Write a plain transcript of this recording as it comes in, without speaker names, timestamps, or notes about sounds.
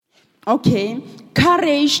Okay,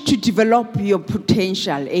 courage to develop your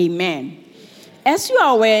potential. Amen. As you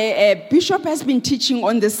are aware, Bishop has been teaching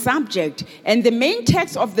on the subject, and the main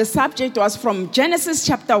text of the subject was from Genesis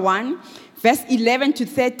chapter 1, verse 11 to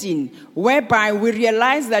 13, whereby we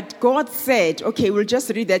realize that God said, okay, we'll just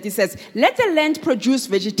read that. It says, let the land produce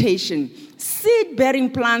vegetation,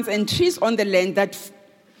 seed-bearing plants and trees on the land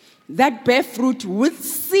that bear fruit with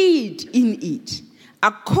seed in it,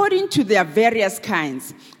 according to their various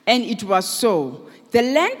kinds. And it was so. The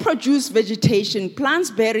land produced vegetation, plants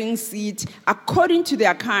bearing seed according to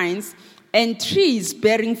their kinds, and trees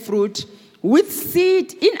bearing fruit with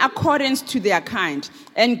seed in accordance to their kind.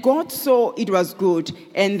 And God saw it was good,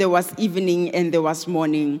 and there was evening and there was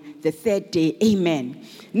morning, the third day. Amen.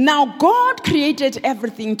 Now, God created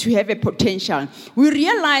everything to have a potential. We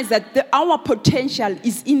realize that our potential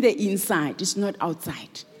is in the inside, it's not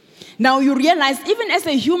outside. Now you realize, even as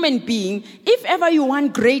a human being, if ever you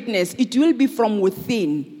want greatness, it will be from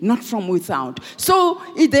within, not from without. So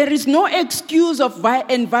there is no excuse of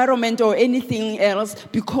environment or anything else,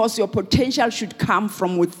 because your potential should come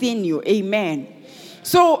from within you. Amen.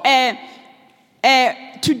 So today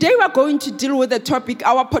we're going to deal with the topic,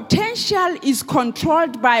 our potential is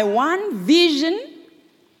controlled by one, vision,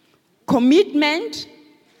 commitment,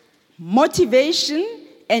 motivation,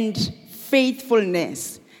 and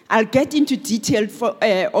faithfulness. I'll get into detail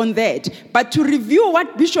on that. But to review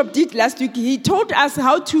what Bishop did last week, he taught us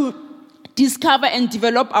how to discover and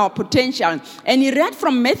develop our potential. And he read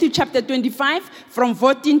from Matthew chapter 25, from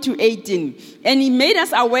 14 to 18. And he made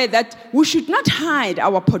us aware that we should not hide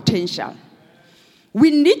our potential.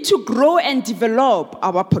 We need to grow and develop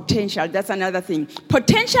our potential. That's another thing.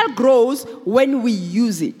 Potential grows when we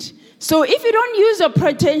use it. So if you don't use your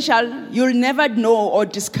potential, you'll never know or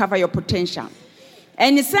discover your potential.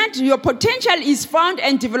 And he said your potential is found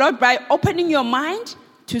and developed by opening your mind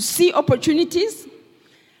to see opportunities.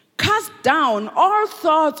 Cast down all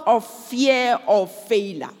thoughts of fear or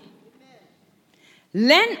failure.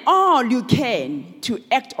 Learn all you can to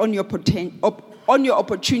act on your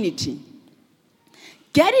opportunity.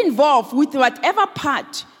 Get involved with whatever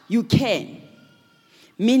part you can.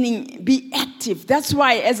 Meaning, be active. That's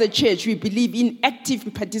why, as a church, we believe in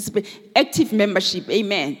active membership.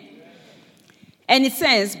 Amen. And it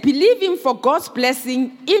says, believing for God's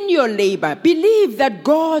blessing in your labor. Believe that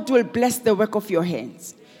God will bless the work of your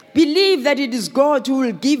hands. Believe that it is God who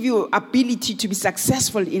will give you ability to be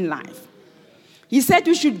successful in life. He said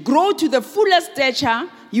you should grow to the fullest stature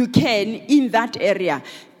you can in that area.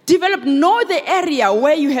 Know the area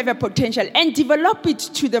where you have a potential and develop it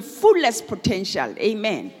to the fullest potential.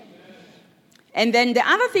 Amen. And then the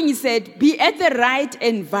other thing he said, be at the right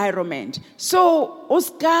environment. So,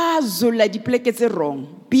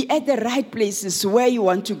 wrong. Be at the right places where you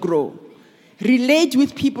want to grow. Relate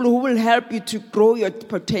with people who will help you to grow your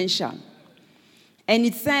potential. And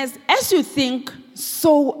it says, as you think,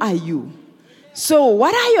 so are you. So,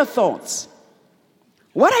 what are your thoughts?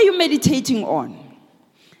 What are you meditating on?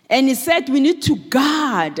 And he said we need to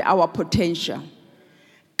guard our potential.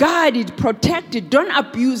 Guard it, protect it, don't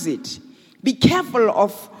abuse it. Be careful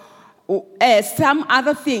of some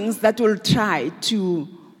other things that will try to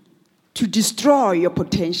destroy your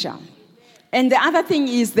potential. And the other thing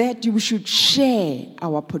is that we should share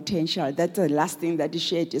our potential. That's the last thing that he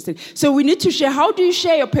shared yesterday. So we need to share. How do you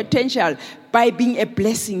share your potential? By being a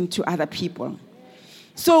blessing to other people.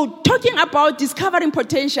 So talking about discovering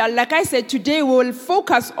potential, like I said, today we will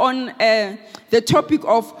focus on the topic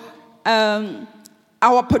of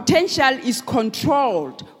our potential is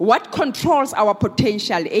controlled. What controls our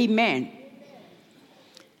potential? Amen.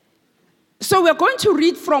 So we're going to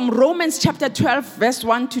read from Romans chapter 12, verse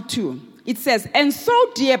 1 to 2. It says, and so,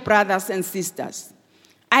 dear brothers and sisters,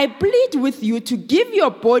 I plead with you to give your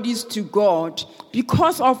bodies to God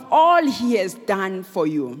because of all he has done for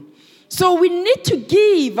you. So we need to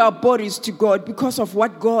give our bodies to God because of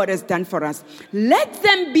what God has done for us. Let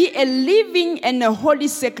them be a living and a holy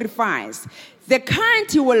sacrifice, the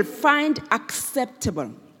kind you will find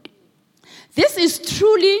acceptable. This is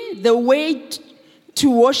truly the way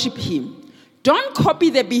to worship him. Don't copy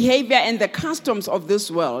the behavior and the customs of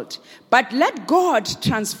this world, but let God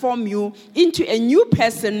transform you into a new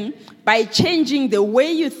person by changing the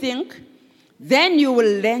way you think. Then you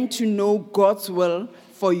will learn to know God's will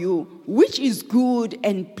for you, which is good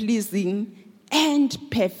and pleasing and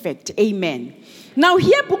perfect. Amen. Now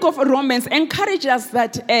here, Book of Romans encourages us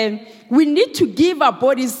that we need to give our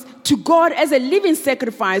bodies to God as a living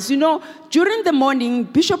sacrifice. You know, during the morning,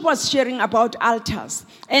 Bishop was sharing about altars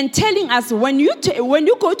and telling us when you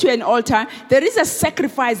go to an altar, there is a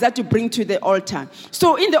sacrifice that you bring to the altar.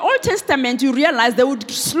 So in the Old Testament, you realize they would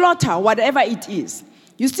slaughter whatever it is.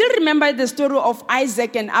 You still remember the story of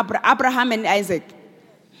Isaac and Abraham and Isaac.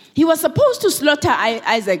 He was supposed to slaughter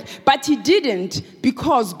Isaac, but he didn't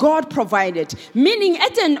because God provided. Meaning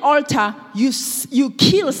at an altar, you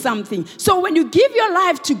kill something. So when you give your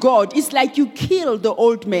life to God, it's like you kill the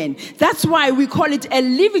old man. That's why we call it a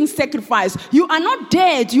living sacrifice. You are not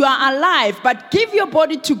dead, you are alive, but give your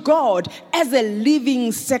body to God as a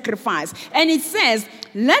living sacrifice. And it says,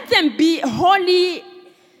 let them be holy.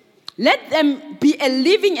 Let them be a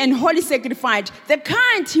living and holy sacrifice, the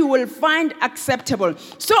kind he will find acceptable.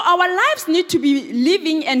 So our lives need to be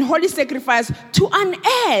living and holy sacrifice to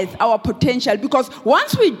unearth our potential. Because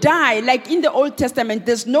once we die, like in the Old Testament,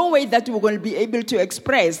 there's no way that we're going to be able to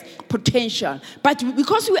express potential. But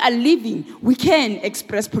because we are living, we can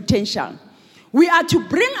express potential. We are to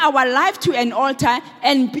bring our life to an altar,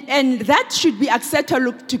 and that should be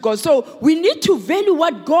acceptable to God. So we need to value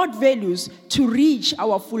what God values to reach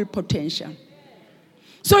our full potential.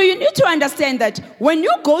 So you need to understand that when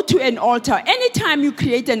you go to an altar, anytime you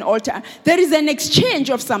create an altar, there is an exchange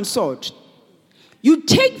of some sort. You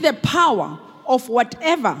take the power of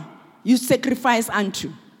whatever you sacrifice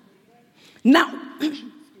unto.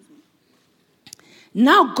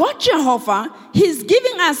 Now, God Jehovah, He's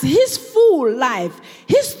giving us His full life,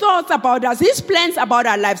 His thoughts about us, His plans about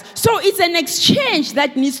our lives. So it's an exchange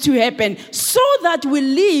that needs to happen so that we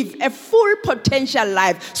live a full potential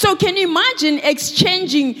life. So can you imagine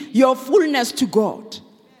exchanging your fullness to God?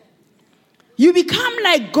 You become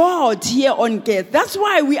like God here on earth. That's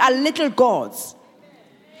why we are little gods.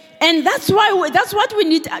 And that's what we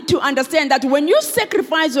need to understand, that when you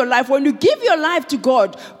sacrifice your life, when you give your life to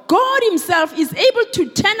God, God Himself is able to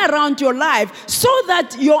turn around your life so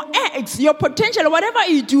that your acts, your potential, whatever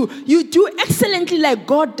you do excellently like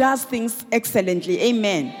God does things excellently.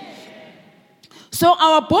 Amen. So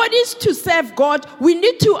our bodies to serve God, we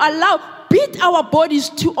need to beat our bodies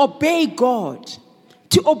to obey God,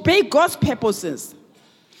 to obey God's purposes.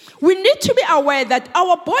 We need to be aware that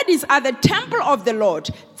our bodies are the temple of the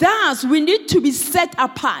Lord. Thus, we need to be set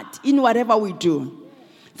apart in whatever we do.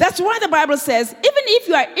 That's why the Bible says, even if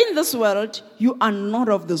you are in this world, you are not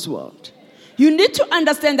of this world. You need to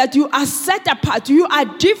understand that you are set apart. You are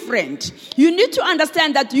different. You need to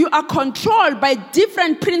understand that you are controlled by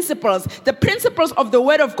different principles, the principles of the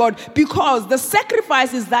Word of God, because the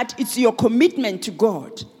sacrifice is that it's your commitment to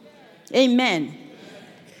God. Amen.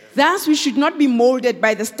 Thus, we should not be molded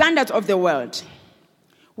by the standards of the world.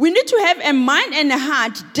 We need to have a mind and a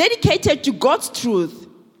heart dedicated to God's truth,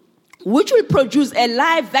 which will produce a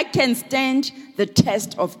life that can stand the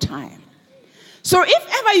test of time. So if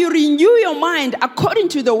ever you renew your mind according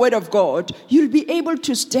to the Word of God, you'll be able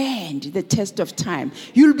to stand the test of time.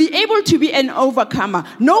 You'll be able to be an overcomer.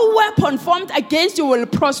 No weapon formed against you will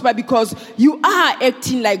prosper because you are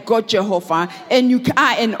acting like God Jehovah and you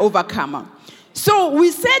are an overcomer. So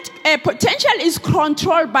we said potential is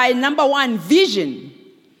controlled by, number one, vision.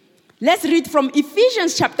 Let's read from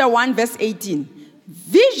Ephesians chapter 1, verse 18.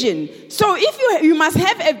 Vision. So if you must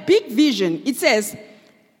have a big vision. It says,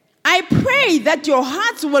 I pray that your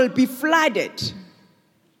hearts will be flooded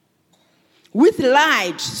with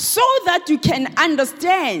light so that you can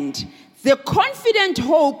understand the confident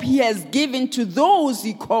hope He has given to those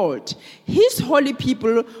He called, His holy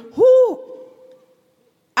people who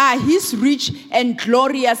are His rich and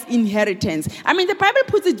glorious inheritance. I mean, the Bible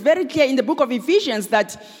puts it very clear in the book of Ephesians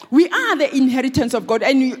that we are the inheritance of God.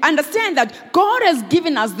 And you understand that God has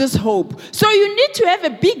given us this hope. So you need to have a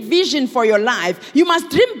big vision for your life. You must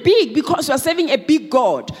dream big because you are serving a big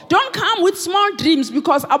God. Don't come with small dreams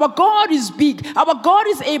because our God is big. Our God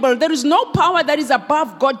is able. There is no power that is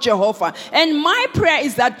above God Jehovah. And my prayer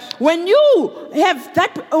is that when you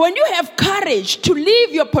have courage to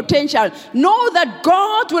live your potential, know that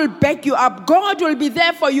God will back you up. God will be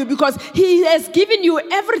there for you because He has given you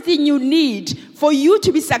everything you need for you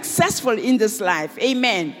to be successful in this life.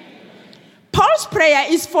 Amen. Paul's prayer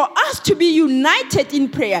is for us to be united in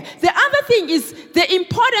prayer. The other thing is the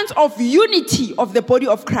importance of unity of the body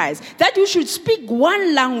of Christ. That you should speak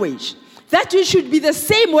one language. That we should be the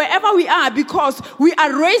same wherever we are because we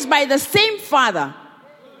are raised by the same Father.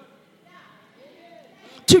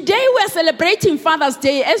 Today we are celebrating Father's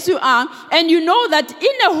Day as you are, and you know that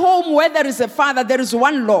in a home where there is a father, there is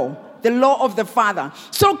one law, the law of the Father.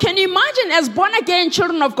 So can you imagine as born-again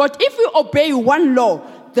children of God, if we obey one law,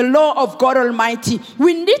 the law of God Almighty.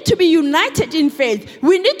 We need to be united in faith.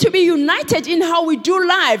 We need to be united in how we do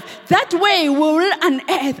life. That way we will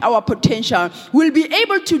unearth our potential. We'll be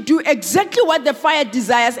able to do exactly what the fire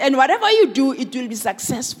desires, and whatever you do, it will be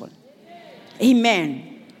successful. Amen.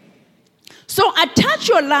 So attach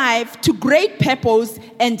your life to great purpose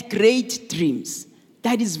and great dreams.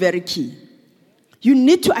 That is very key. You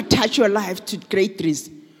need to attach your life to great dreams.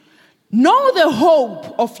 Know the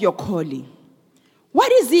hope of your calling.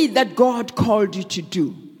 What is it that God called you to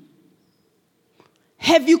do?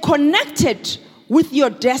 Have you connected with your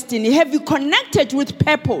destiny? Have you connected with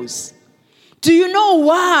purpose? Do you know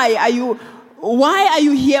why are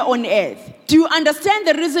you here on earth? Do you understand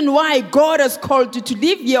the reason why God has called you to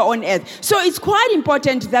live here on earth? So it's quite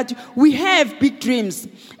important that we have big dreams.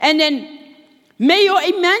 And then may your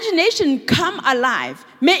imagination come alive.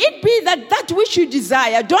 May it be that which you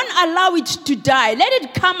desire. Don't allow it to die. Let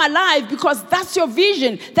it come alive, because that's your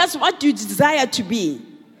vision. That's what you desire to be.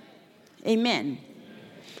 Amen.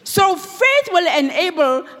 So faith will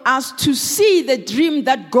enable us to see the dream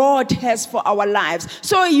that God has for our lives.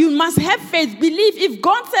 So you must have faith. Believe if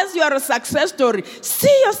God says you are a success story,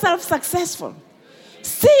 see yourself successful.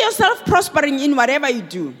 See yourself prospering in whatever you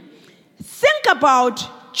do. Think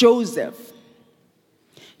about Joseph.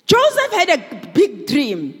 Joseph had a big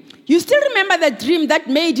dream. You still remember the dream that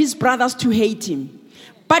made his brothers to hate him.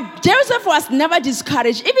 But Joseph was never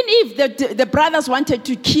discouraged, even if the brothers wanted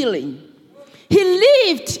to kill him. He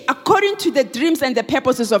lived according to the dreams and the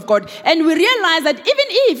purposes of God. And we realize that even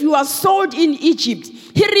if he was sold in Egypt,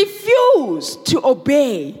 he refused to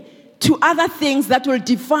obey to other things that will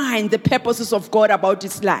define the purposes of God about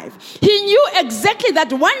his life. He knew exactly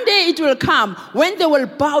that one day it will come when they will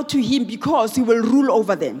bow to him, because he will rule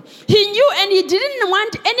over them. He knew, and he didn't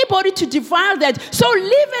want anybody to defile that. So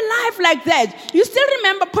live a life like that. You still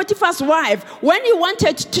remember Potiphar's wife, when he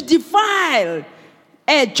wanted to defile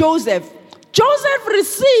Joseph. Joseph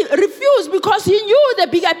refused because he knew the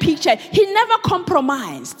bigger picture. He never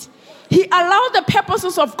compromised. He allowed the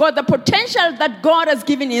purposes of God, the potential that God has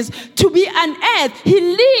given us, to be unearthed. He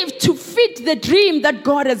lived to fit the dream that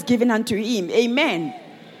God has given unto him. Amen.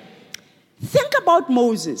 Think about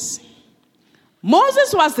Moses.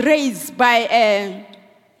 Moses was raised by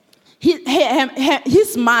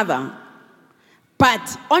his mother,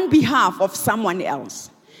 but on behalf of someone else.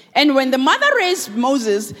 And when the mother raised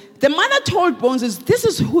Moses, the mother told Moses, this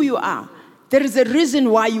is who you are. There is a reason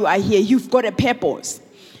why you are here. You've got a purpose.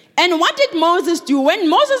 And what did Moses do? When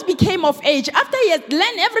Moses became of age, after he had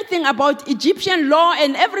learned everything about Egyptian law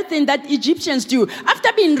and everything that Egyptians do, after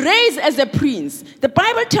being raised as a prince, the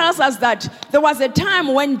Bible tells us that there was a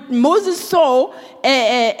time when Moses saw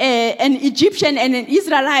an Egyptian and an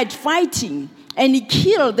Israelite fighting, and he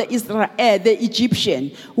killed the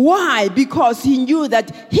Egyptian. Why? Because he knew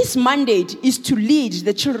that his mandate is to lead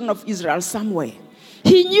the children of Israel somewhere.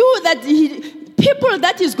 He knew that people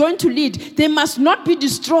that he's going to lead, they must not be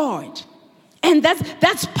destroyed. And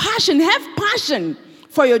that's passion. Have passion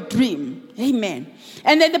for your dream. Amen.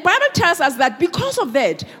 And then the Bible tells us that because of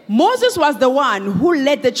that, Moses was the one who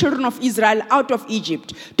led the children of Israel out of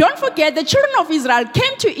Egypt. Don't forget, the children of Israel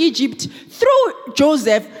came to Egypt through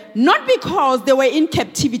Joseph, not because they were in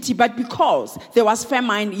captivity, but because there was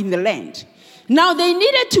famine in the land. Now, they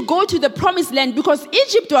needed to go to the promised land because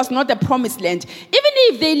Egypt was not the promised land. Even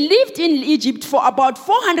if they lived in Egypt for about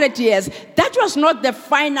 400 years, that was not the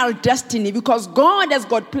final destiny, because God has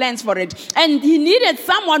got plans for it. And he needed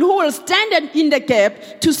someone who will stand in the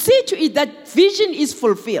gap to see to it that vision is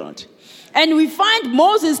fulfilled. And we find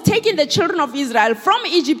Moses taking the children of Israel from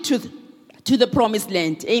Egypt to the promised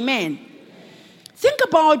land. Amen. Think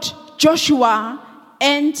about Joshua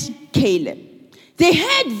and Caleb. They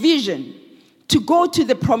had vision to go to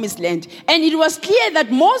the promised land. And it was clear that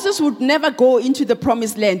Moses would never go into the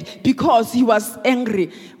promised land because he was angry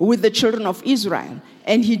with the children of Israel.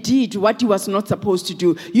 And he did what he was not supposed to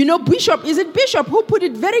do. You know, Bishop who put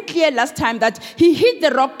it very clear last time that he hit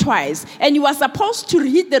the rock twice and he was supposed to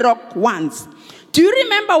hit the rock once. Do you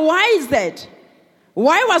remember why is that?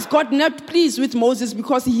 Why was God not pleased with Moses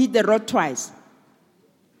because he hit the rock twice?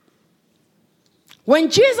 When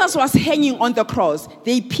Jesus was hanging on the cross,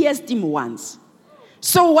 they pierced him once.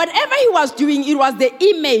 So whatever he was doing, it was the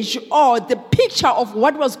image or the picture of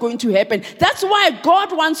what was going to happen. That's why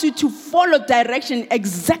God wants you to follow direction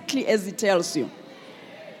exactly as he tells you.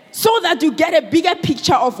 So that you get a bigger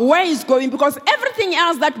picture of where he's going, because everything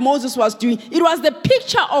else that Moses was doing, it was the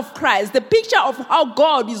picture of Christ, the picture of how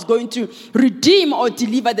God is going to redeem or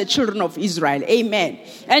deliver the children of Israel. Amen.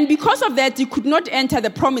 And because of that, he could not enter the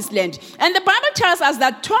promised land. And the Bible tells us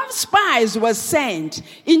that 12 spies were sent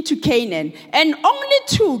into Canaan, and only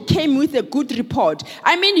 2 came with a good report.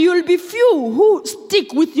 I mean, you'll be few who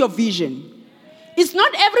stick with your vision. It's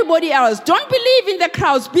not everybody else. Don't believe in the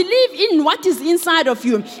crowds. Believe in what is inside of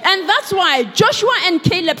you. And that's why Joshua and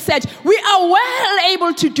Caleb said, we are well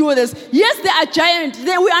able to do this. Yes, they are giants.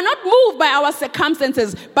 We are not moved by our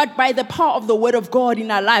circumstances, but by the power of the word of God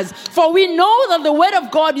in our lives. For we know that the word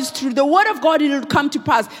of God is true. The word of God will come to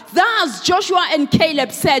pass. Thus, Joshua and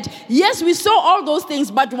Caleb said, yes, we saw all those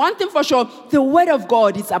things, but one thing for sure, the word of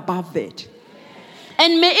God is above that.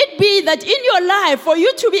 And may it be that in your life, for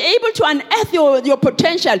you to be able to unearth your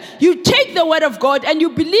potential, you take the word of God and you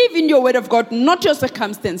believe in your word of God, not your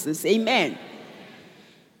circumstances. Amen.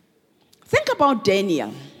 Think about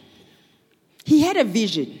Daniel. He had a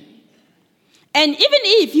vision. And even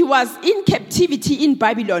if he was in captivity in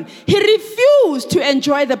Babylon, he refused to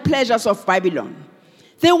enjoy the pleasures of Babylon.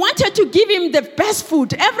 They wanted to give him the best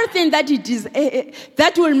food, everything that it is,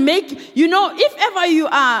 that will make, if ever you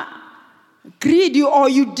are greedy or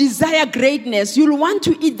you desire greatness, you'll want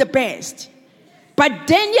to eat the best. But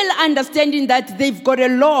Daniel, understanding that they've got a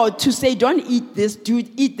law to say, don't eat this, do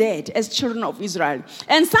eat that, as children of Israel.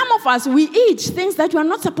 And some of us, we eat things that we are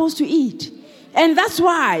not supposed to eat. And that's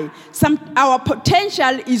why our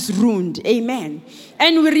potential is ruined. Amen.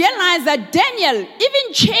 And we realize that Daniel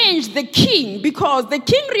even changed the king, because the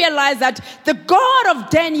king realized that the God of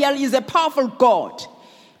Daniel is a powerful God.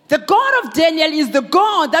 The God of Daniel is the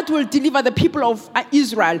God that will deliver the people of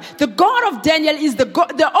Israel. The God of Daniel is the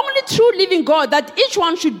only true living God that each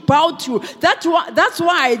one should bow to. That's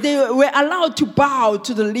why they were allowed to bow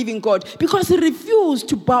to the living God, because he refused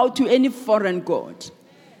to bow to any foreign God.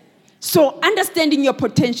 So understanding your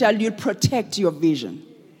potential, you'll protect your vision.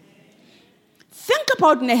 Think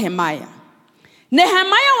about Nehemiah.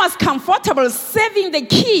 Nehemiah was comfortable serving the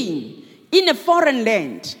king in a foreign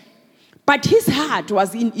land. But his heart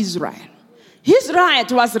was in Israel. His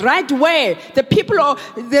heart was right where the people of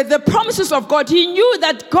the promises of God. He knew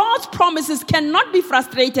that God's promises cannot be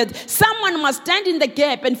frustrated. Someone must stand in the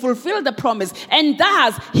gap and fulfill the promise. And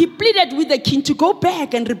thus, he pleaded with the king to go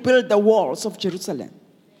back and rebuild the walls of Jerusalem.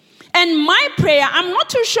 And my prayer, I'm not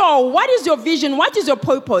too sure what is your vision, what is your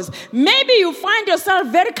purpose. Maybe you find yourself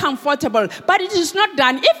very comfortable, but it is not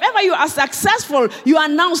done. If ever you are successful, you are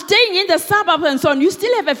now staying in the suburbs and so on, you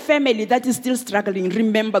still have a family that is still struggling.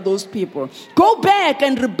 Remember those people. Go back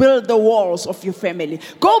and rebuild the walls of your family.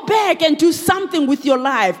 Go back and do something with your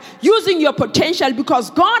life, using your potential, because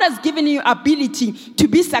God has given you ability to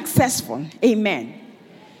be successful. Amen.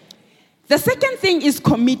 The second thing is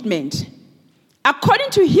commitment. According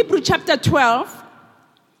to Hebrew chapter 12,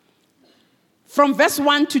 from verse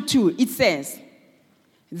 1 to 2, it says,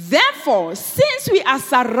 therefore, since we are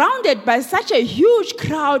surrounded by such a huge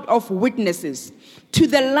crowd of witnesses to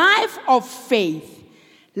the life of faith,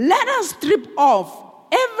 let us strip off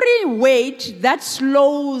every weight that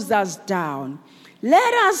slows us down.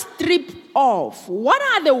 Let us strip off. What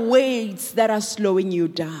are the weights that are slowing you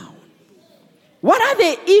down? What are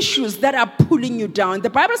the issues that are pulling you down? The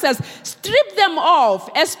Bible says, strip them off,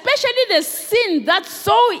 especially the sin that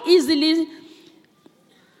so easily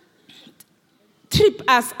trip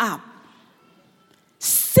us up.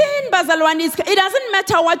 Sin, Bazalwane, it doesn't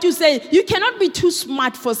matter what you say. You cannot be too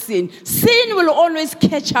smart for sin. Sin will always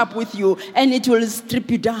catch up with you and it will strip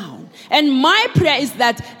you down. And my prayer is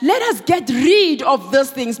that let us get rid of those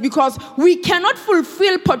things, because we cannot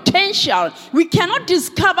fulfill potential. We cannot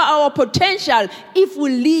discover our potential if we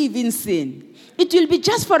live in sin. It will be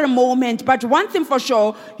just for a moment, but one thing for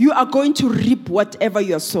sure, you are going to reap whatever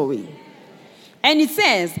you're sowing. And it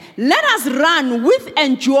says, let us run with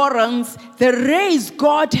endurance the race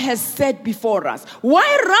God has set before us.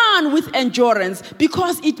 Why run with endurance?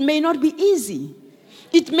 Because it may not be easy.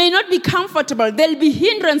 It may not be comfortable. There'll be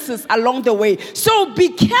hindrances along the way. So be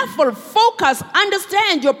careful, focus,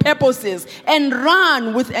 understand your purposes, and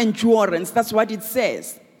run with endurance. That's what it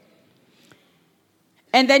says.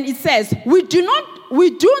 And then it says, we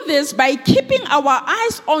do this by keeping our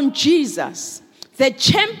eyes on Jesus, the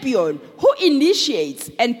champion who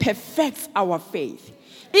initiates and perfects our faith.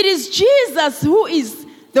 It is Jesus who is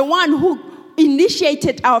the one who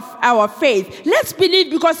initiated our faith. Let's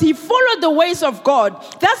believe, because he followed the ways of God.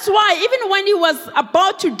 That's why even when he was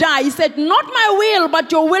about to die, he said, not my will,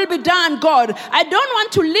 but your will be done, God. I don't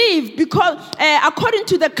want to live according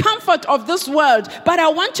to the comfort of this world, but I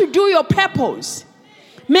want to do your purpose.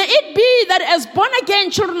 May it be that as born-again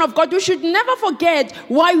children of God, we should never forget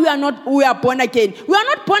why we are born again. We are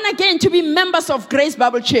not born again to be members of Grace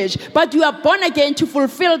Bible Church, but we are born again to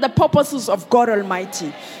fulfill the purposes of God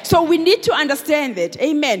Almighty. So we need to understand that.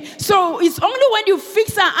 Amen. So it's only when you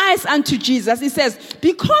fix our eyes unto Jesus, it says,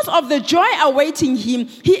 because of the joy awaiting him,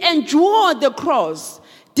 he endured the cross,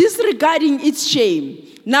 disregarding its shame.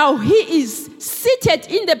 Now he is seated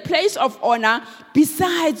in the place of honor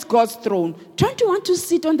besides God's throne. Don't you want to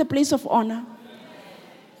sit on the place of honor?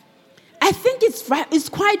 I think it's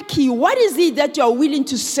quite key. What is it that you are willing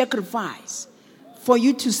to sacrifice for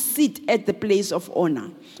you to sit at the place of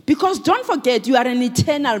honor? Because don't forget, you are an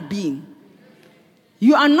eternal being.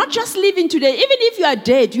 You are not just living today. Even if you are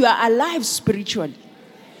dead, you are alive spiritually.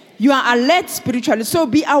 You are alert spiritually, so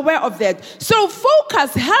be aware of that. So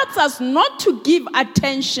focus helps us not to give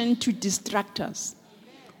attention to distractors.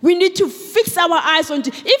 We need to fix our eyes on,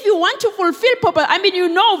 if you want to fulfill purpose, you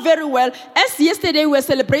know very well, as yesterday we were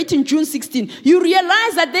celebrating June 16, you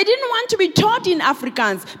realize that they didn't want to be taught in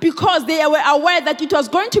Afrikaans because they were aware that it was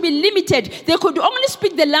going to be limited. They could only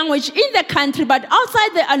speak the language in the country, but outside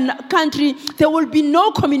the country, there will be no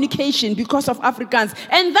communication because of Afrikaans.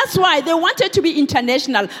 And that's why they wanted to be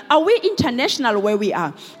international. Are we international where we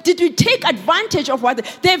are? Did we take advantage of what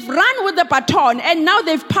they've run with the baton and now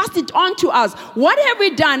they've passed it on to us? What have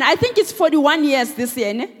we done? I think it's 41 years this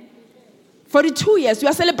year, ne? 42 years. We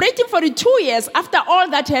are celebrating 42 years after all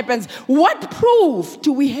that happens. What proof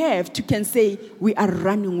do we have to can say we are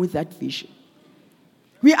running with that vision?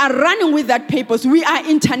 We are running with that purpose. We are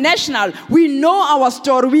international. We know our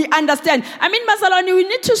story. We understand. Bazalwane, we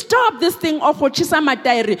need to stop this thing of Ochisa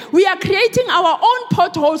Matairi. We are creating our own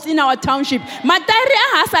potholes in our township. Matairi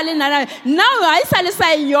now I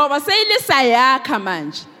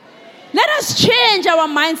say let us change our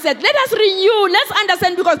mindset. Let us renew. Let's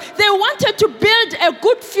understand, because they wanted to build a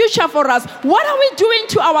good future for us. What are we doing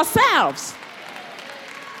to ourselves?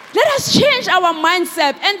 Let us change our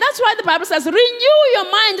mindset. And that's why the Bible says, renew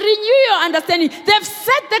your mind, renew your understanding. They've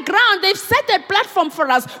set the ground. They've set a platform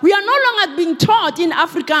for us. We are no longer being taught in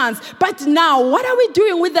Afrikaans. But now, what are we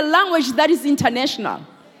doing with the language that is international?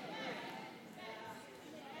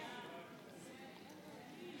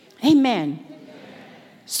 Amen.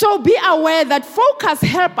 So be aware that focus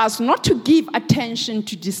helps us not to give attention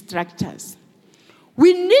to distractors.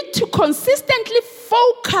 We need to consistently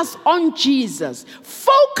focus on Jesus.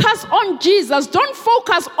 Focus on Jesus. Don't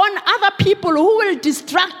focus on other people who will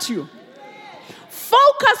distract you.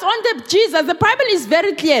 Focus on Jesus. The Bible is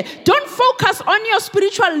very clear. Don't focus on your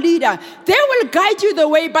spiritual leader. They will guide you the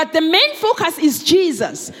way, but the main focus is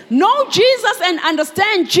Jesus. Know Jesus and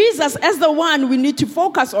understand Jesus as the one we need to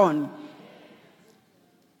focus on.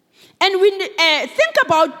 And we think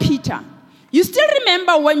about Peter. You still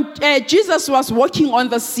remember when Jesus was walking on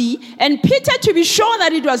the sea, and Peter, to be sure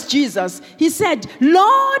that it was Jesus, he said,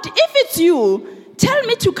 Lord, if it's you, tell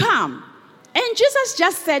me to come. And Jesus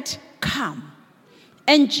just said, come.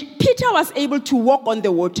 And Peter was able to walk on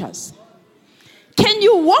the waters. Can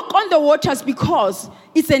you walk on the waters because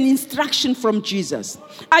it's an instruction from Jesus?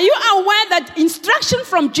 Are you aware that instruction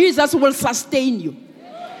from Jesus will sustain you?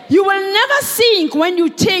 You will never sink when you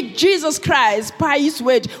take Jesus Christ by his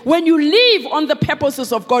word, when you live on the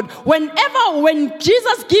purposes of God. When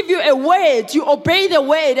Jesus gives you a word, you obey the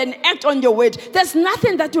word and act on your word. There's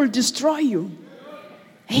nothing that will destroy you.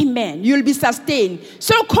 Amen. You'll be sustained.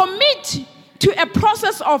 So commit to a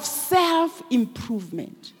process of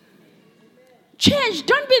self-improvement. Change.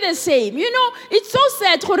 Don't be the same. It's so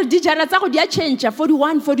sad.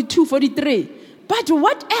 41, 42, 43. But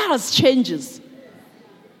what else changes?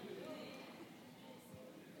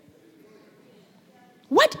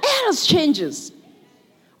 What else changes?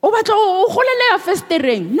 No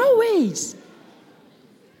ways.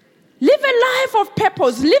 Live a life of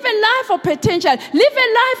purpose. Live a life of potential. Live a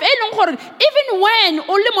life, even when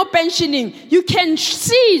only more pensioning, you can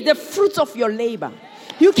see the fruits of your labor.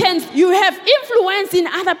 You have influence in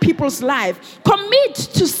other people's life. Commit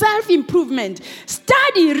to self-improvement.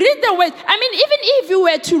 Study, read the word. Even if you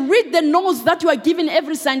were to read the notes that you are given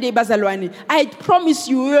every Sunday, Bazalwane, I promise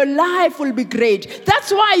you, your life will be great.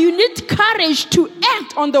 That's why you need courage to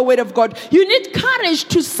act on the word of God. You need courage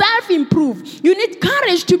to self-improve. You need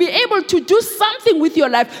courage to be able to do something with your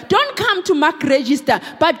life. Don't come to mark register,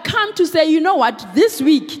 but come to say, you know what, this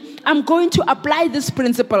week, I'm going to apply these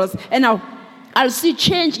principles, and I'll see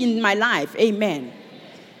change in my life. Amen.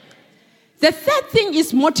 The third thing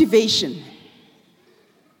is motivation.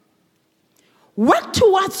 Work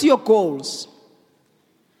towards your goals.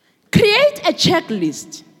 Create a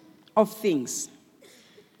checklist of things.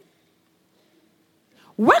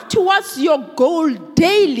 Work towards your goal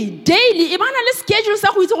daily. Daily. Schedule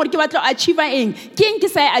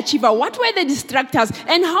achieve. What were the distractors?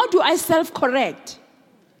 And how do I self-correct?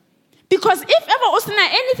 Because if ever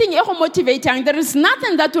anything motivating, there is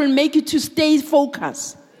nothing that will make you to stay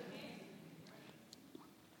focused.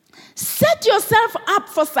 Set yourself up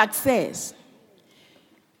for success.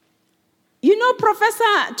 You know,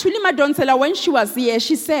 Professor Thuli Madonsela, when she was here,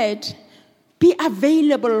 she said, be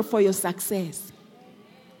available for your success.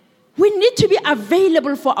 We need to be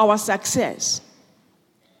available for our success.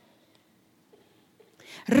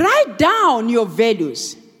 Write down your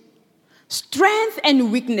values, strengths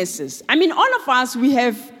and weaknesses. All of us, we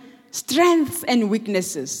have strengths and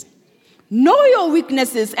weaknesses. Know your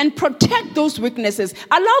weaknesses and protect those weaknesses.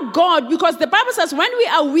 Allow God, because the Bible says when we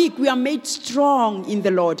are weak, we are made strong in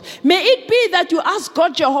the Lord. May it be that you ask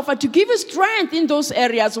God Jehovah to give you strength in those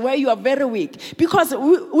areas where you are very weak. Because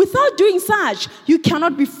without doing such, you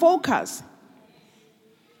cannot be focused.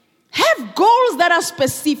 Have goals that are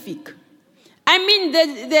specific.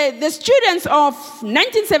 The students of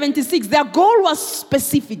 1976, their goal was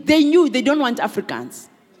specific. They knew they don't want Africans.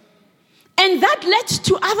 And that led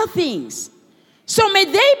to other things. So may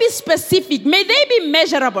they be specific. May they be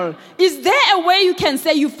measurable. Is there a way you can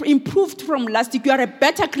say you've improved from last week? You are a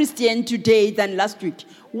better Christian today than last week.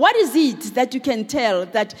 What is it that you can tell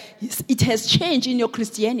that it has changed in your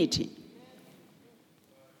Christianity?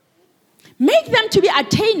 Make them to be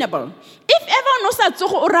attainable. If ever no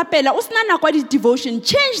devotion,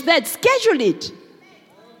 change that, schedule it.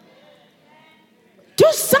 Do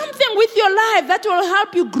something with your life that will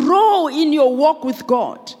help you grow in your walk with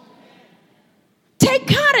God. Take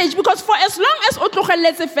courage, because for as long as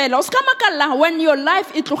when your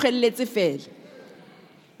life is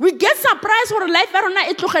we get surprised for life,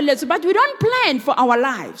 but we don't plan for our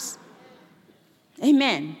lives.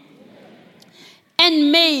 Amen.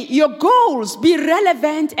 And may your goals be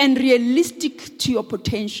relevant and realistic to your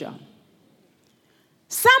potential.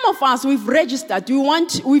 Some of us, we've registered,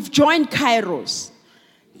 we've joined Kairos.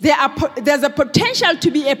 There's a potential to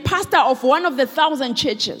be a pastor of one of the 1,000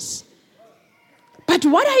 churches. But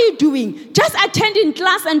what are you doing? Just attending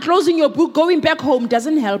class and closing your book, going back home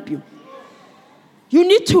doesn't help you. You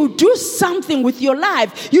need to do something with your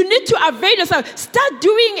life. You need to avail yourself. Start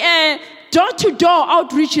doing door-to-door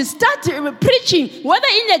outreaches. Start preaching, whether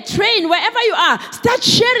in a train, wherever you are. Start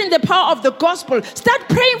sharing the power of the gospel. Start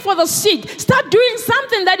praying for the sick. Start doing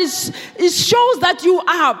something that shows that you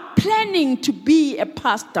are planning to be a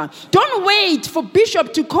pastor. Don't wait for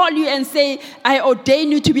bishop to call you and say, I ordain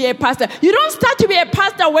you to be a pastor. You don't start to be a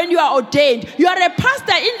pastor when you are ordained. You are a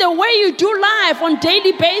pastor in the way you do life on a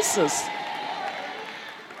daily basis.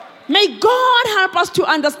 May God help us to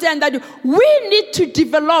understand that we need to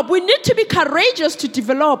develop, we need to be courageous to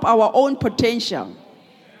develop our own potential.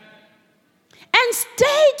 And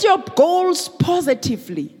state your goals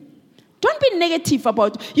positively. Don't be negative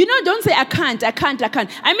about, don't say, I can't.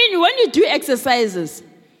 When you do exercises,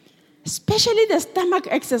 especially the stomach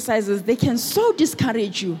exercises, they can so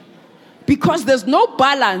discourage you because there's no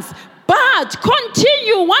balance. But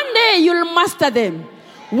continue, one day you'll master them.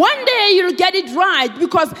 One day you'll get it right,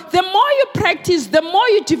 because the more you practice, the more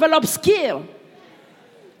you develop skill.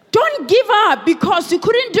 Don't give up because you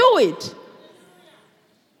couldn't do it.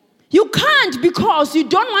 You can't because you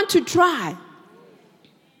don't want to try.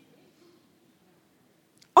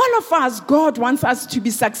 All of us, God wants us to be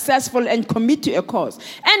successful and commit to a cause.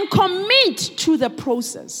 And commit to the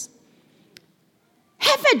process.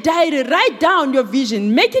 Have a diary, write down your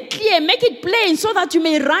vision, make it clear, make it plain so that you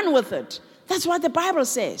may run with it. That's what the Bible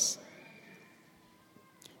says.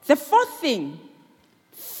 The fourth thing,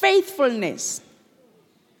 faithfulness.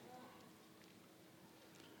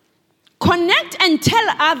 Connect and tell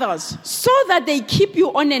others so that they keep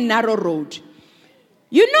you on a narrow road.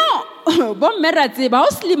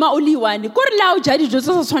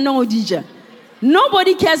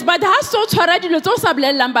 Nobody cares, but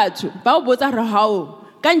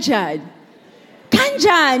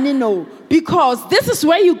because this is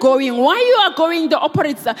where you're going. Why you are going the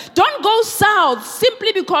opposite side? Don't go south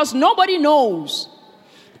simply because nobody knows.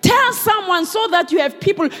 Tell someone so that you have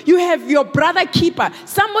people, you have your brother keeper.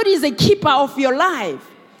 Somebody is a keeper of your life.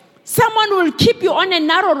 Someone will keep you on a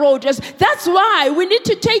narrow road. That's why we need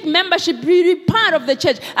to take membership, be part of the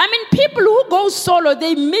church. People who go solo,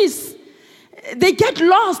 they get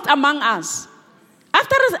lost among us.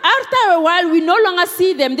 After a while, we no longer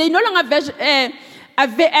see them. They no longer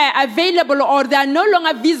available, or they are no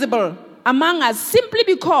longer visible among us, simply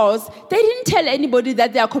because they didn't tell anybody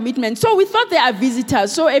that they are commitment. So we thought they are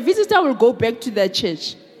visitors. So a visitor will go back to their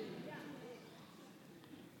church.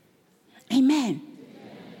 Amen.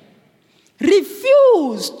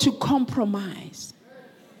 Refuse to compromise.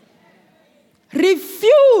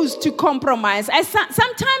 Refuse to compromise.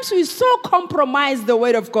 Sometimes we so compromise the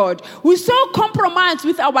word of God. We so compromise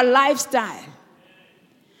with our lifestyle.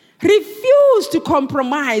 Refuse to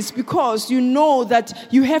compromise because you know that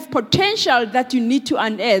you have potential that you need to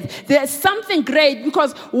unearth. There's something great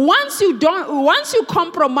because once you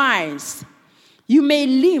compromise, you may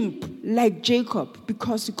limp like Jacob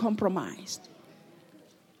because you compromised.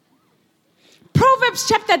 Proverbs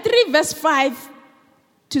chapter 3 verse 5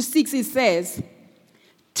 to 6 it says,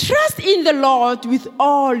 trust in the Lord with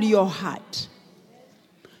all your heart.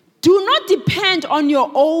 Do not depend on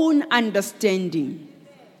your own understanding.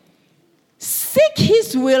 Seek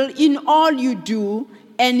his will in all you do,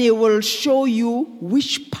 and he will show you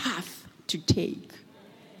which path to take.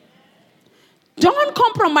 Don't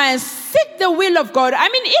compromise. Seek the will of God. I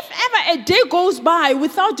mean, if ever a day goes by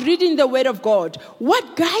without reading the word of God,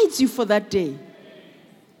 what guides you for that day?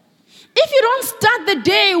 If you don't start the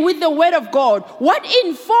day with the word of God, what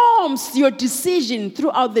informs your decision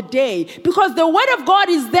throughout the day? Because the word of God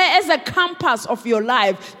is there as a compass of your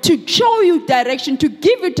life to show you direction, to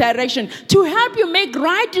give you direction, to help you make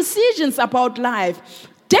right decisions about life.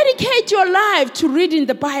 Dedicate your life to reading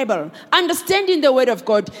the Bible, understanding the word of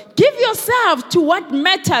God. Give yourself to what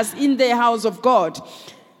matters in the house of God.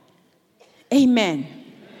 Amen.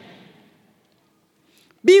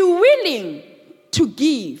 Be willing to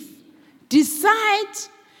give. Decide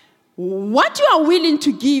what you are willing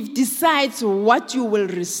to give, decides what you will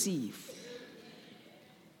receive.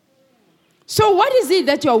 So what is it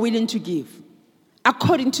that you are willing to give?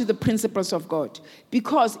 According to the principles of God.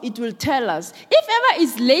 Because it will tell us, if ever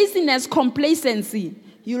it's laziness, complacency,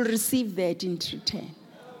 you'll receive that in return.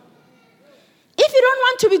 If you don't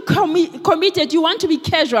want to be committed, you want to be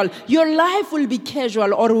casual, your life will be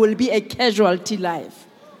casual or will be a casualty life.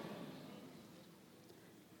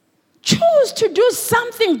 Choose to do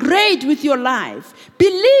something great with your life.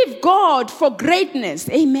 Believe God for greatness.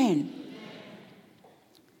 Amen.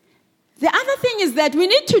 The other thing is that we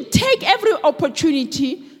need to take every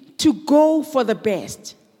opportunity to go for the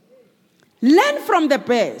best. Learn from the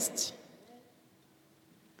best.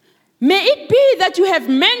 May it be that you have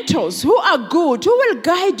mentors who are good, who will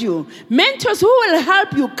guide you. Mentors who will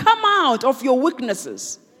help you come out of your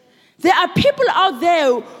weaknesses. There are people out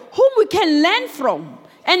there whom we can learn from.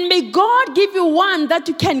 And may God give you one that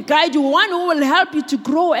you can guide you, one who will help you to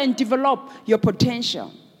grow and develop your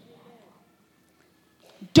potential.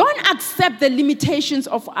 Don't accept the limitations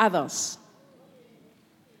of others.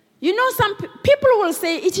 You know, some people will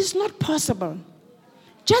say, it is not possible.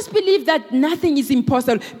 Just believe that nothing is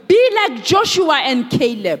impossible. Be like Joshua and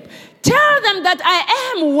Caleb. Tell them that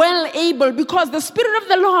I am well able because the Spirit of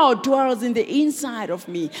the Lord dwells in the inside of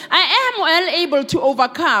me. I am well able to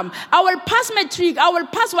overcome. I will pass matric. I will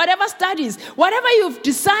pass whatever studies. Whatever you've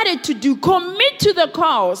decided to do, commit to the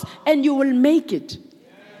cause and you will make it.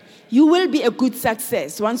 You will be a good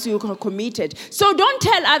success once you are committed. So don't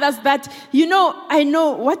tell others that, I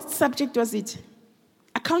know, what subject was it?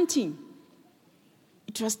 Accounting.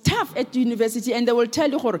 It was tough at university, and they will tell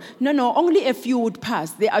you, no, only a few would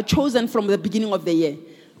pass. They are chosen from the beginning of the year.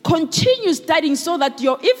 Continue studying so that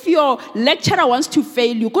if your lecturer wants to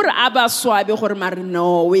fail you,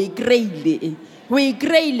 no, we greatly.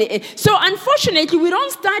 So unfortunately, we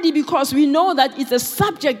don't study because we know that it's a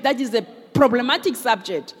subject that is a problematic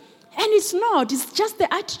subject. And it's not. It's just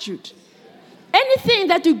the attitude. Anything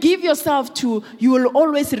that you give yourself to, you will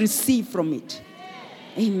always receive from it.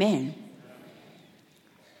 Amen.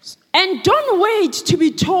 And don't wait to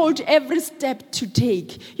be told every step to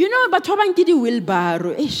take. You know, but what did you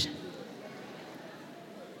wheelbarrow?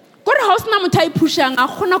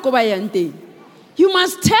 You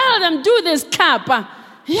must tell them, do this cap.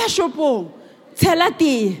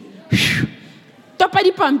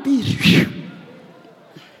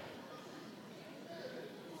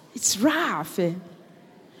 It's rough.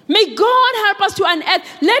 May God help us to unearth.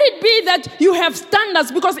 Let it be that you have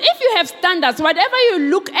standards. Because if you have standards, whatever you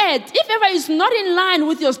look at, if ever is not in line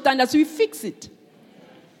with your standards, we fix it.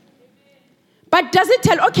 But does it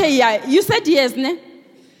tell, okay, yeah, you said yes, ne?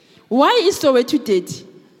 Why is Soweto dead?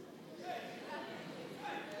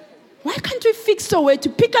 Why can't we fix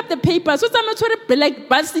Soweto? Pick up the paper. So I'm not black,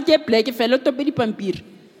 black, fellow to be pampir.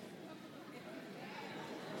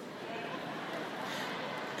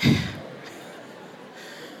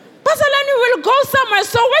 Will go somewhere,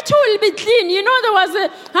 so Soweto will be clean. You know, there was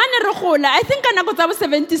I think I was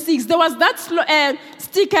 76. There was that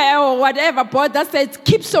sticker or whatever board that said,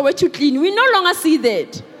 keep Soweto clean. We no longer see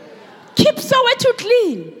that. Keep Soweto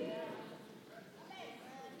clean.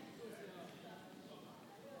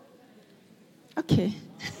 Okay.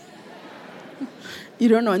 You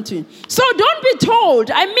don't want to. So don't be told.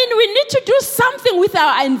 I mean, we need to do something with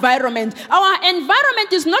our environment. Our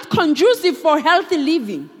environment is not conducive for healthy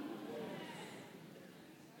living.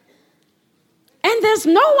 And there's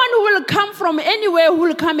no one who will come from anywhere who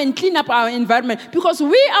will come and clean up our environment because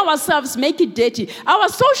we ourselves make it dirty. I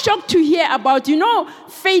was so shocked to hear about,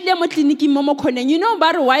 failure mo clinic mo khoneng. You know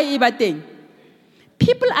about why everything?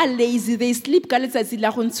 People are lazy. They sleep ka letsatsi la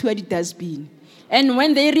go ntshiwa di dustbin. And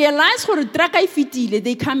when they realize gore truck ai fitile,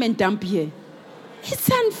 they come and dump here. It's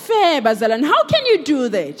unfair, Bazalan. How can you do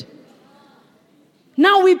that?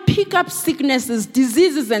 Now we pick up sicknesses,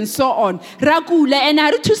 diseases, and so on. Rakula and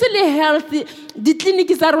are to healthy. The clinic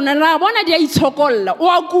is around. Ra bona dia itshokolla. O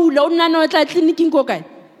akula o nna no tla clinicing go kae?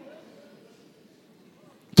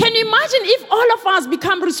 Can you imagine if all of us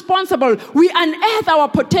become responsible? We unearth our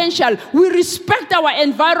potential. We respect our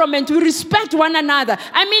environment. We respect one another.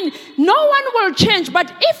 I mean, no one will change. But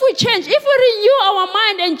if we change, if we renew our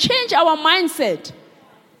mind and change our mindset.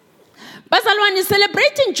 Bazalwane is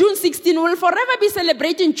celebrating June 16. We'll forever be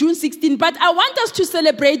celebrating June 16. But I want us to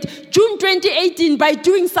celebrate June 2018 by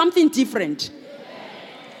doing something different.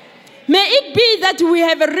 May it be that we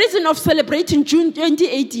have a reason of celebrating June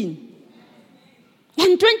 2018.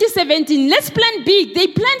 And 2017, let's plan big. They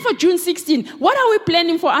planned for June 16. What are we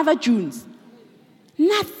planning for other Junes?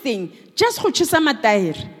 Nothing. Just Hochisa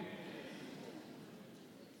Matair.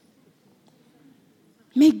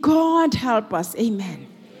 May God help us. Amen.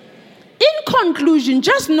 In conclusion,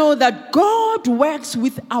 just know that God works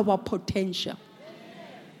with our potential.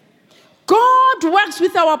 God works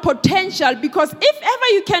with our potential because if ever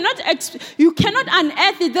you cannot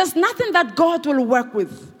unearth it, there's nothing that God will work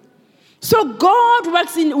with. So God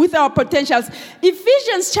works with our potentials.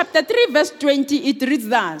 Ephesians chapter 3 verse 20, it reads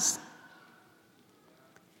thus.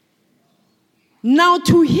 Now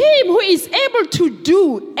to him who is able to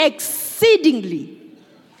do exceedingly,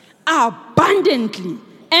 abundantly,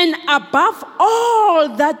 and above all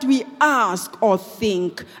that we ask or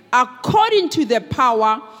think, according to the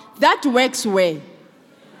power that works where?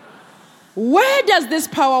 Where does this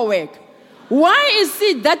power work? Why is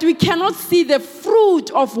it that we cannot see the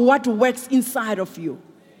fruit of what works inside of you?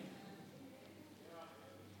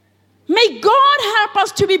 May God help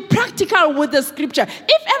us to be practical with the scripture.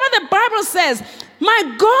 If ever the Bible says, my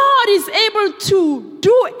God is able to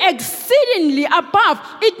do exceedingly above,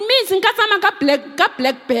 it means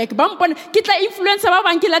black bag. Kitla influencer ba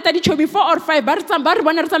bang ke lata di chobi 4 or 5 ba re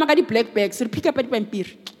bona re tsamaka di black bags re pick up di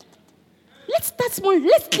pampiri. Let's start small.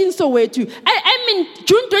 Let's clean Soweto. I mean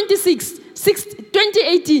June 26,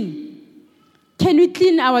 2018. Can we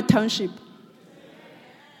clean our township?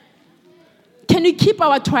 Can we keep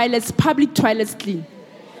our toilets, public toilets clean?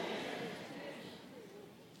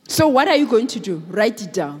 So what are you going to do? Write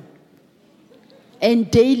it down.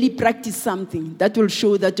 And daily practice something that will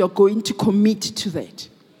show that you're going to commit to that.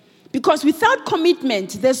 Because without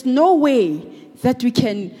commitment, there's no way that we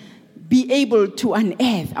can be able to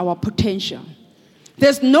unearth our potential.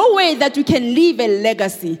 There's no way that we can leave a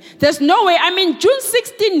legacy. There's no way. I mean, June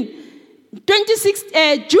 16,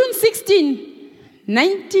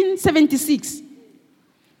 1976.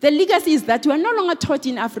 The legacy is that we are no longer taught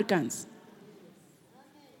in Afrikaans.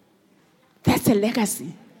 That's a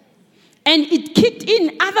legacy. And it kicked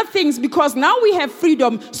in other things because now we have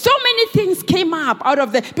freedom. So many things came up out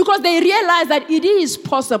of that because they realized that it is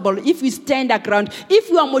possible if we stand our ground,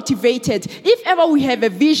 if we are motivated, if ever we have a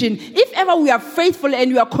vision, if ever we are faithful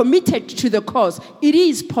and we are committed to the cause, it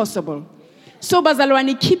is possible. So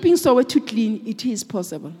Bazalwane, keeping Soweto clean, it is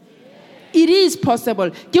possible. It is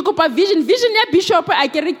possible. Vision ya Bishop I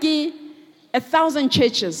kereke 1,000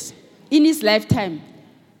 churches in his lifetime.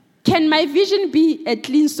 Can my vision be a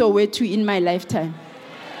clean Soweto in my lifetime?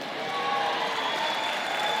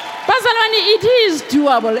 Bazalwane, it is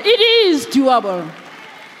doable. It is doable.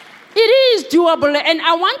 It is doable. And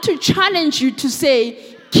I want to challenge you to say,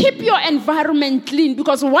 keep your environment clean.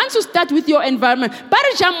 Because once you start with your environment,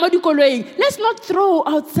 let's not throw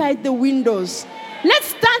outside the windows. Let's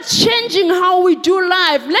start changing how we do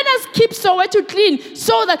life. Let us keep Soweto clean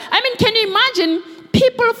so that, can you imagine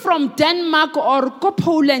people from Denmark or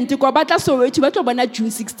Poland to go batla Soweto ba tlo bona June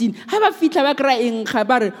 16. Ha ba fitla ba kra eng ga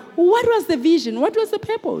ba re, what was the vision? What was the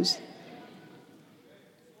purpose?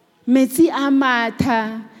 Metsi a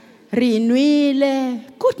matha, re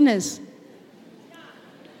nwele, goodness.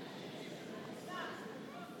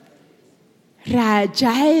 Ra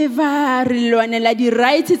jaiva, re lwanela di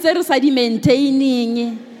rights tse re sa di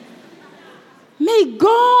maintaining. May May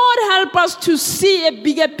God help us to see a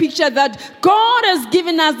bigger picture that God has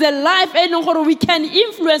given us the life and we can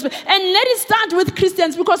influence. And let it start with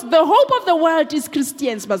Christians, because the hope of the world is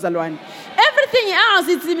Christians, Bazalwane. Everything else,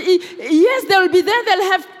 yes, they will be there,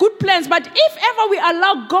 they'll have good plans. But if ever we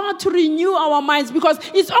allow God to renew our minds, because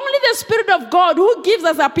it's only the Spirit of God who gives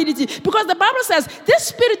us ability. Because the Bible says, this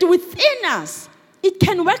Spirit within us, it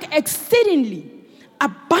can work exceedingly,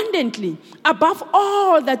 abundantly, above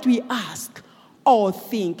all that we ask or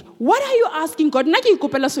think. What are you asking God? Nna ke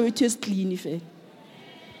ikopela Soweto is clean fe.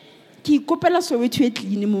 Ke ikopela Soweto is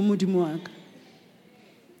clean mo modimo wa ka.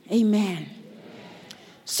 Amen.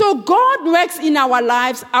 So God works in our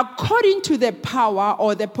lives according to the power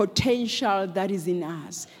or the potential that is in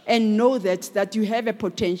us. And know that you have a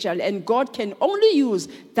potential, and God can only use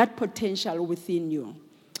that potential within you.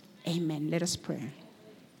 Amen. Let us pray.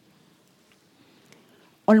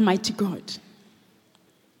 Almighty God,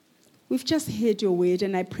 we've just heard your word,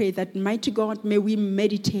 and I pray that, mighty God, may we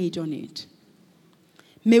meditate on it.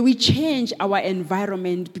 May we change our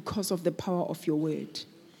environment because of the power of your word.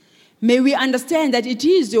 May we understand that it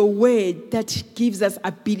is your word that gives us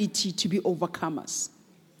ability to be overcomers.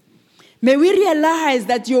 May we realize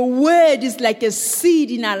that your word is like a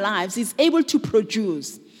seed in our lives. It's able to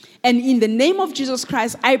produce. And in the name of Jesus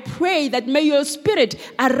Christ, I pray that may your Spirit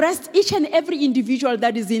arrest each and every individual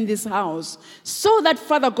that is in this house, so that,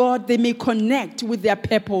 Father God, they may connect with their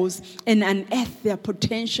purpose and unearth their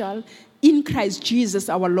potential in Christ Jesus,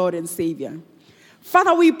 our Lord and Savior.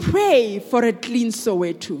 Father, we pray for a clean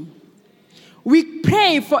Soweto. We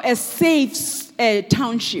pray for a safe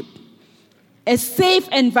township, a safe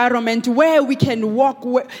environment where we can walk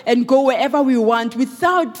and go wherever we want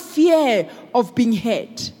without fear of being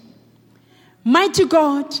hurt. Mighty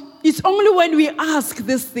God, it's only when we ask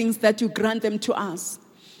these things that you grant them to us.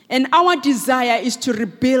 And our desire is to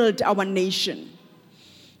rebuild our nation,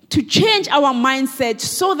 to change our mindset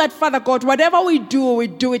so that, Father God, whatever we do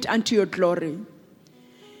it unto your glory.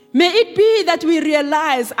 May it be that we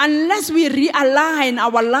realize, unless we realign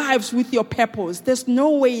our lives with your purpose, there's no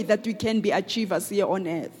way that we can be achievers here on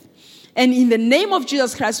earth. And in the name of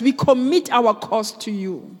Jesus Christ, we commit our cause to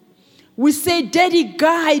you. We say, Daddy,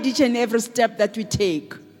 guide each and every step that we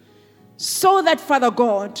take, so that, Father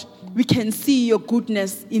God, we can see your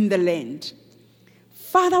goodness in the land.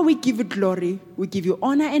 Father, we give you glory. We give you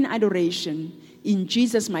honor and adoration. In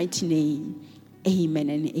Jesus' mighty name, amen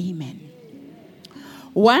and amen.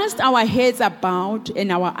 Whilst our heads are bowed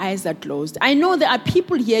and our eyes are closed, I know there are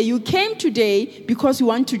people here. You came today because you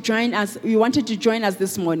want to join us. You wanted to join us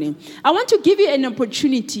this morning. I want to give you an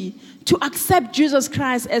opportunity to accept Jesus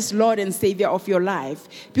Christ as Lord and Savior of your life,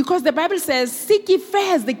 because the Bible says, "Seek ye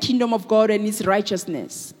first the kingdom of God and His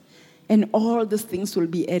righteousness, and all these things will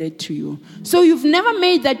be added to you." So you've never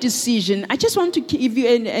made that decision. I just want to give you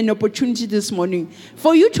an opportunity this morning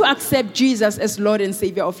for you to accept Jesus as Lord and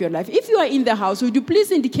Savior of your life. If you are in the house, would you please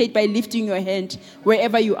indicate by lifting your hand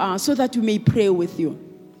wherever you are, so that we may pray with you?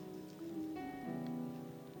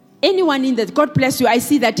 Anyone in that? God bless you. I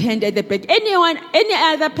see that hand at the back. Anyone, any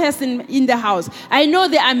other person in the house? I know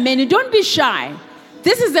there are many. Don't be shy.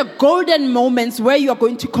 This is the golden moments where you are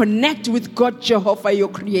going to connect with God, Jehovah, your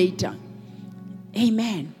Creator.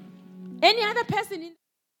 Amen. Any other person in